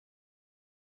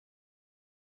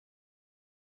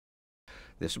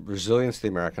This resilience of the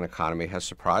American economy has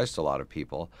surprised a lot of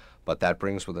people, but that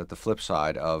brings with it the flip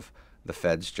side of the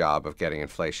Fed's job of getting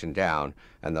inflation down,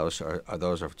 and those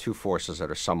are two forces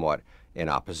that are somewhat in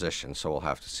opposition. So we'll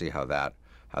have to see how that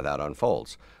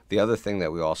unfolds. The other thing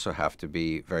that we also have to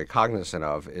be very cognizant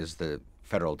of is the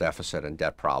federal deficit and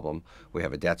debt problem. We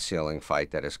have a debt ceiling fight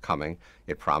that is coming.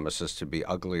 It promises to be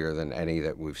uglier than any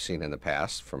that we've seen in the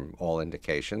past from all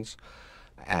indications.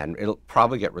 And it'll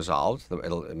probably get resolved.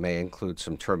 It may include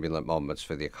some turbulent moments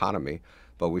for the economy,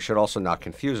 but we should also not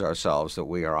confuse ourselves that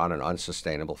we are on an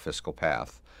unsustainable fiscal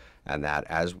path, and that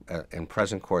as in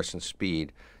present course and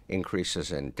speed,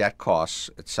 increases in debt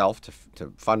costs itself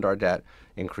to fund our debt,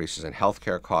 increases in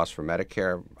healthcare costs for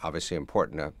Medicare, obviously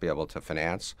important to be able to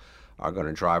finance, are going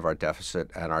to drive our deficit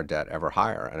and our debt ever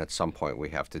higher, and at some point we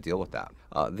have to deal with that.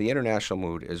 The international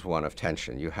mood is one of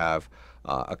tension. You have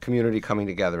a community coming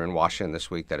together in Washington this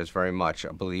week that is very much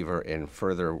a believer in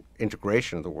further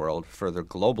integration of the world, further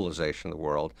globalization of the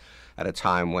world, at a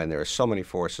time when there are so many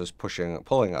forces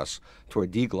pulling us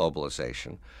toward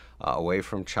deglobalization, away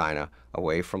from China,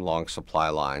 away from long supply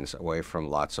lines, away from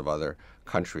lots of other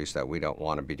countries that we don't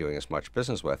want to be doing as much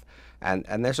business with.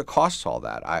 And there's a cost to all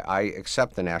that. I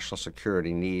accept the national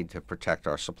security need to protect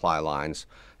our supply lines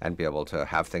and be able to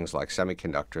have things like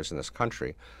semiconductors in this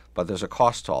country, but there's a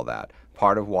cost to all that.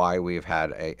 Part of why we've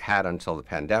had until the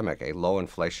pandemic a low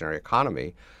inflationary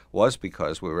economy was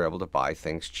because we were able to buy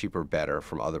things cheaper, better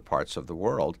from other parts of the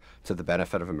world to the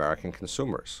benefit of American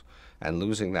consumers. And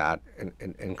losing that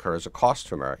incurs a cost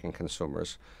to American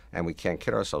consumers, and we can't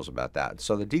kid ourselves about that.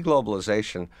 So the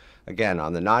deglobalization, again,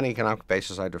 on the non-economic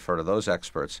basis, I defer to those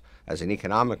experts. As an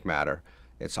economic matter,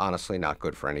 it's honestly not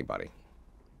good for anybody.